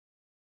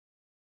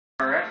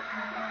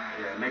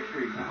make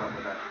sure you keep up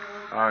with that.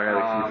 I gotta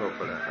keep up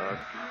with that, dog.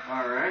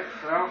 Alright,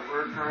 so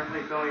we're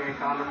currently filling a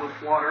condom with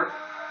water,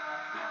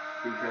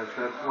 because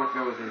that's what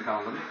goes in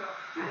condoms.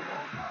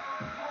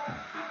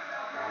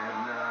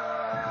 And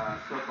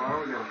so far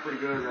we got a pretty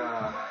good,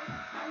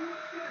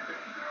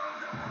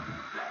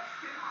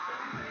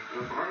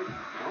 so far it's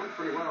going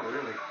pretty well,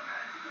 really.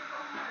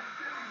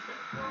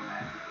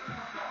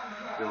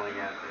 Filling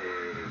at a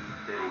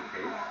steady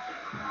pace.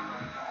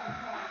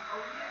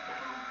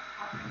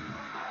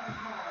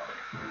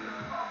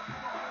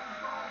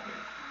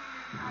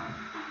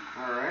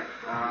 Alright,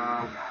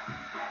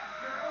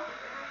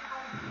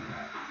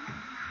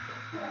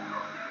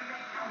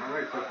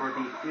 alright, so for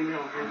the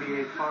female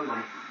NBA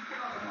condom,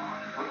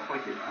 looks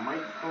like it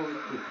might pose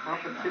some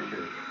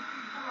competition.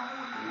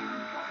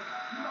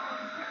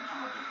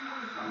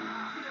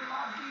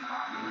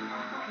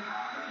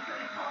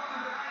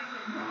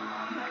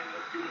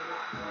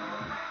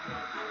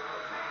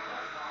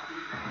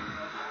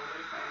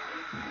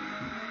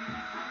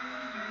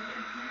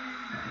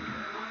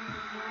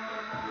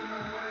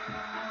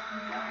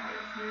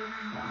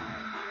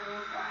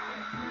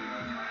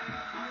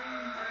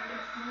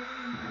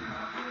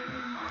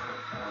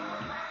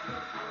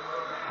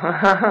 Just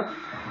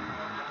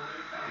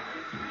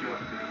a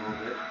little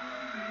bit,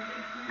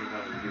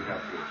 because we do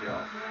have to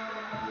adjust.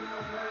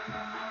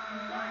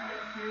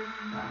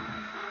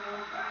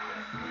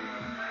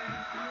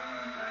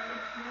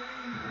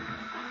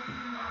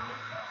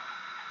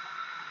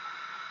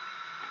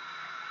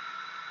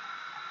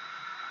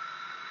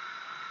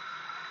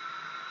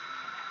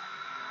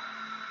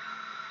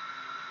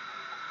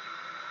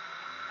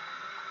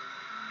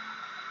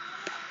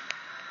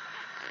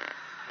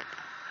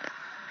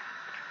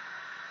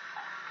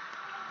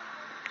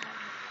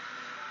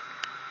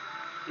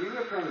 You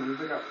can turn the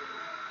music up.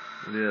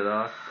 Yeah,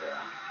 dog.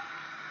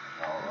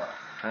 Yeah.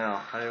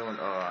 Alright. How you want?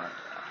 Alright.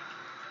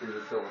 Is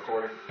it still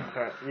recording?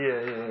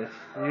 Yeah.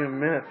 You a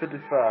minute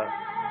 55.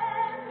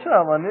 Shut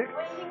up, my nigga.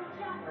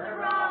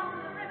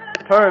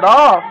 Turn it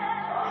off.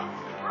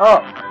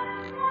 Up.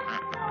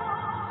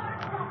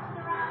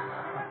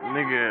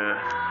 Nigga,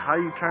 how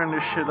you turn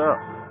this shit up?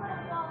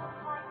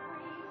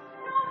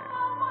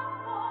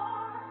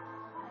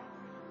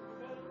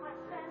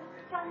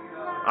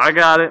 I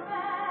got it.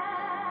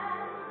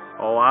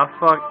 Oh,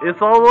 it's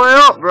all the way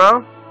up,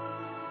 bro.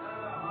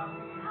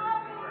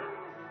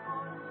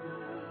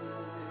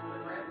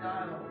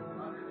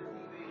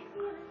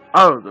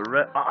 Oh, the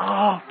red.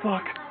 Oh,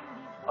 fuck.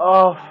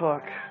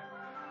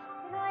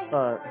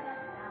 Alright.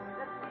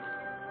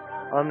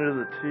 Under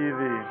the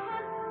TV.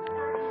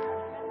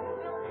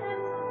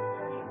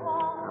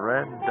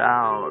 Red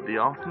dial. Do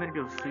y'all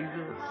niggas see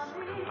this?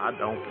 I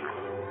don't.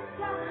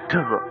 To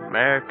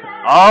America.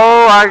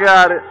 Oh, I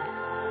got it.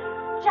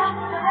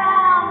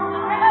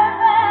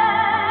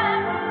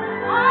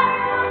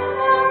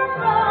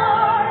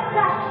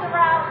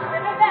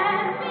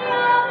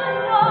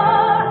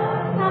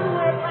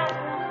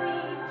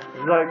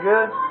 Is that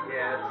good?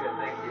 Yeah, that's good,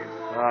 thank you.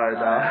 Alright,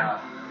 dog.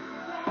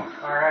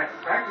 Alright,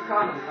 back to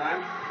condom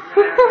time.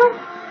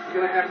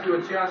 You're gonna have to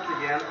adjust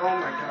again. Oh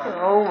my god.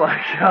 Oh my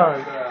god.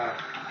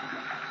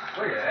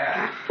 Look at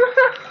that.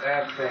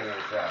 That thing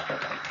is,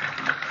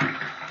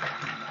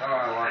 oh, I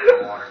lost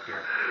some water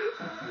here.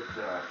 It's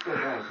still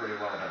going pretty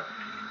well though.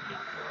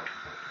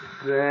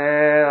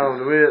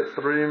 Damn, we at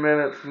 3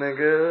 minutes,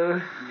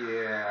 nigga.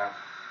 Yeah.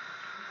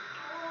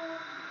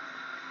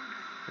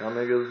 Y'all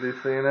niggas be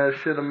seeing that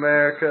shit,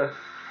 America?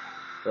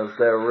 That's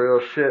that real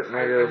shit, I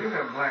nigga. do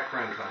have black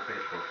friends on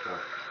Facebook, so.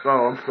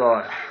 Oh, I'm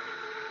sorry.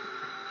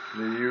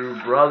 Do you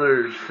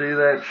brothers see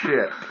that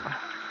shit?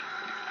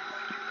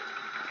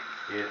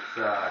 It's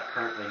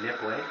currently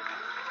nippling.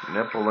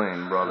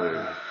 Nippling,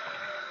 brothers.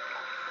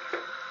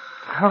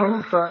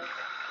 How fuck?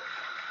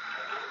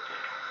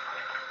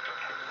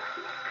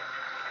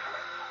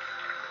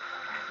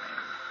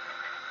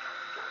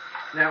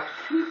 Now,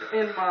 keep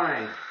in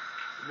mind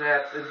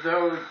that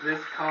though this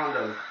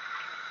condom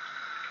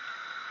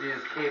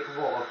is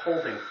capable of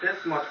holding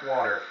this much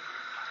water,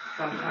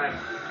 sometimes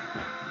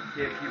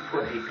if you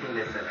put a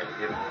penis in it,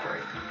 it will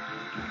break.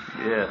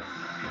 Yes.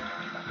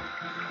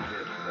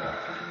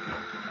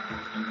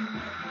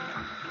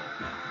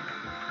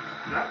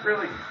 It's not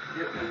really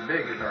getting as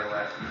big as our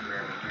last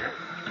experiment here.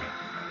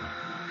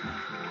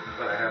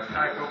 But I have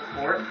high hope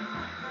for it.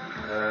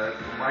 It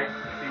might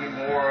be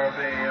more of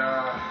a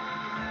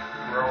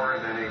grower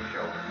than a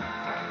shower.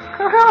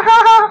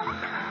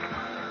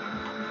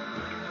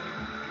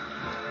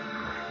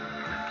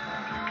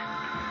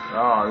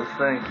 Oh, this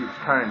thing keeps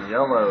turning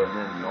yellow and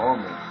then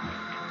normal.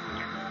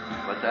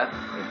 What's that?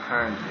 It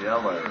turns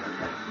yellow and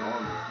then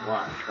normal.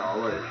 Watch,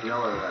 it's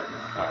yellow right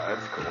now. Oh,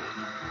 that's cool.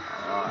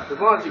 As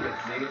long as you can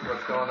see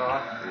what's going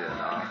on. Yeah,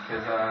 nah.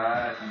 Because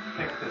I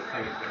think this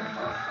thing is going to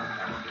cost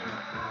sometime soon.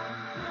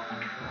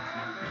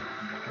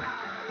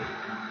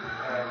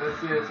 This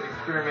is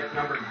experiment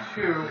number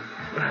 2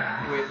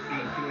 with the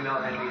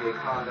female NBA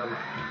condom.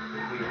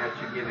 We had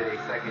to give it a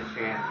second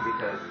chance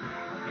because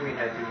we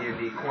had to give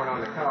the corn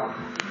on the cob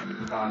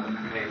condom a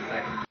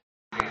second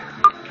chance.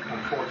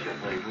 Unfortunately,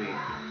 we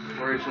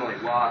originally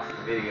lost the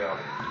video,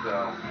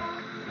 so.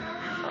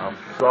 I'm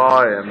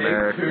sorry, Take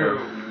America. 2.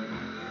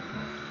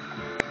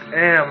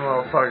 Damn,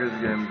 motherfucker's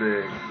getting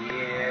big.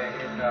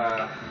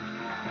 Yeah,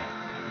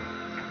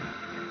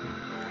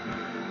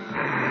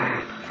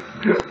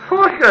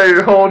 Look how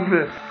you're holding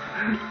it.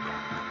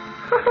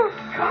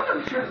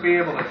 condoms shouldn't be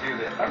able to do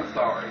this. I'm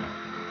sorry.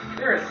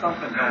 There is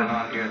something going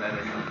on here that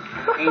is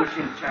an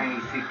ancient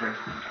Chinese secret.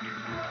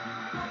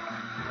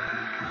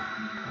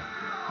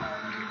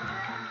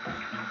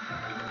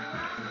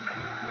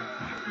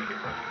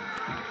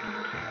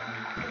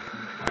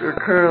 You're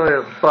currently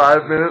at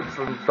 5 minutes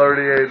and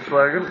 38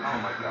 seconds. Oh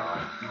my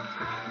god.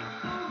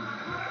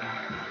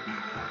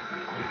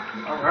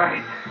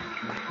 Alright.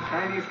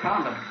 Chinese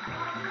condom.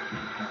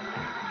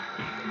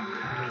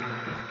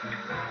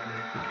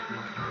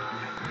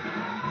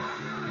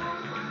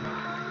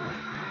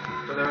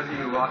 For those of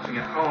you watching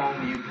at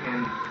home, you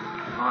can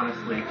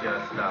honestly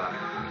just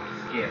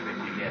skip if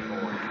you get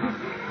bored.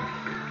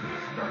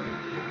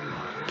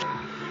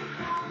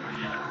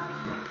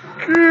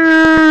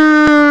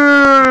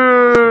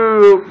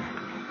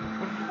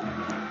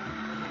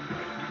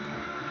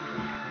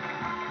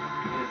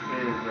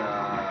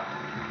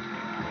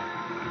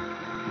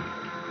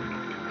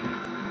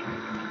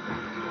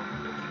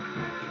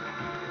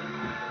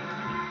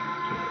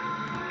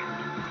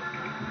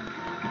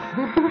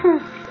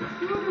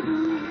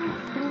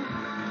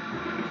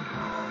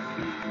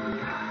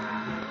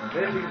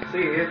 As you can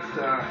see, it's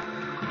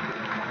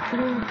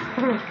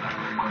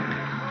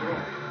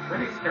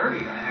pretty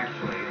sturdy,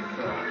 actually. It's,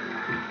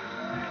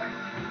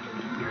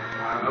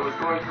 I was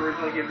going to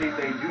originally give these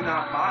a do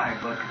not buy,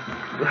 but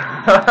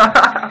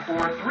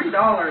for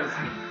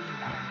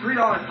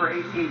 $3 for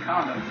 18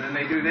 condoms, and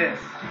they do this.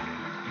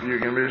 You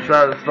can be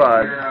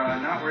satisfied. You're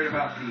not worried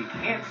about the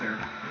cancer.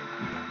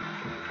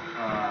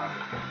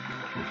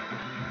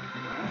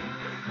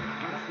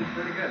 Honestly,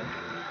 pretty good.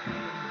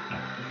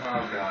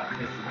 Oh god,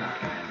 this is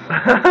not gonna end.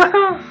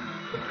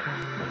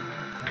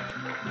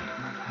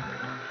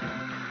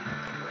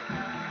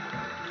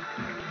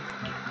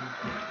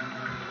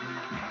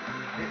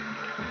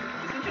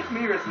 Is it just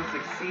me or is this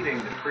exceeding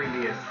the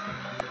previous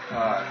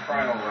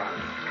trial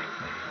run?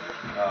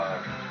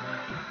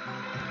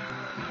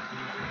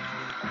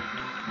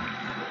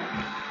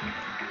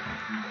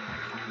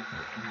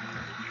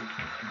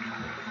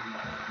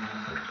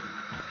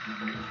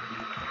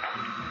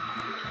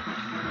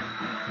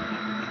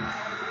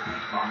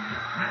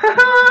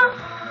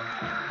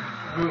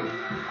 Boom.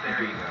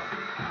 There you go.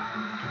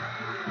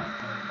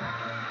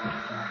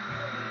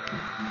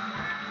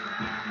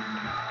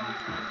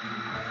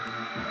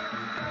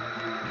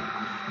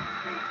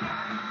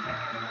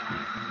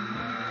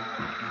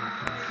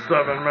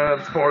 Seven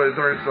minutes,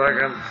 43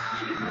 seconds.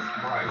 Jesus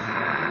Christ.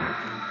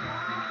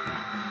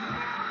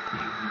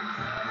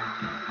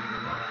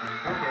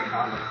 Okay,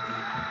 condom.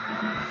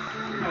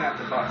 You're gonna have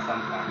to talk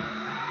sometime.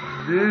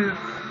 Jeez.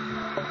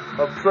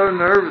 I'm so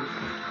nervous.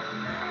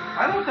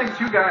 I don't think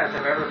two guys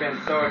have ever been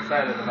so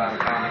excited about a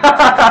condom.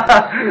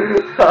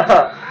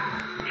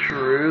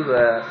 True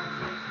that.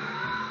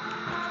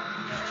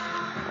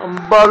 I'm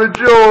Bobby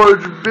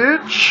George,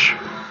 bitch.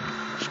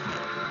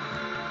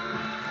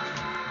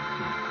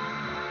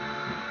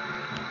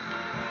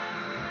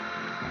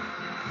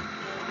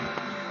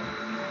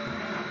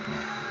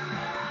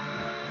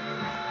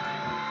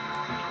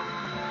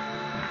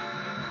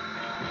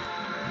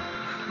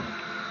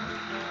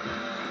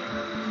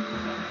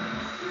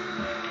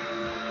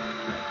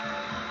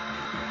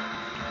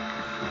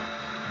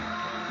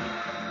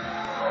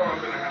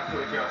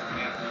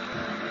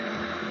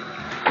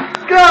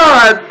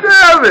 God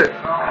damn it!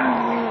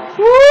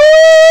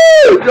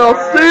 Woo! Y'all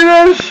see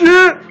that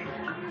shit?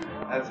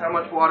 That's how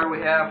much water we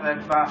have.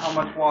 That's about how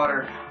much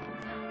water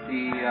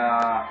the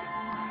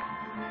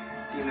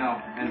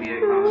female NBA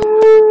condom is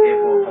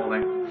capable of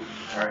holding.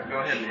 Alright, go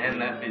ahead and end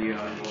that video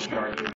and we'll start.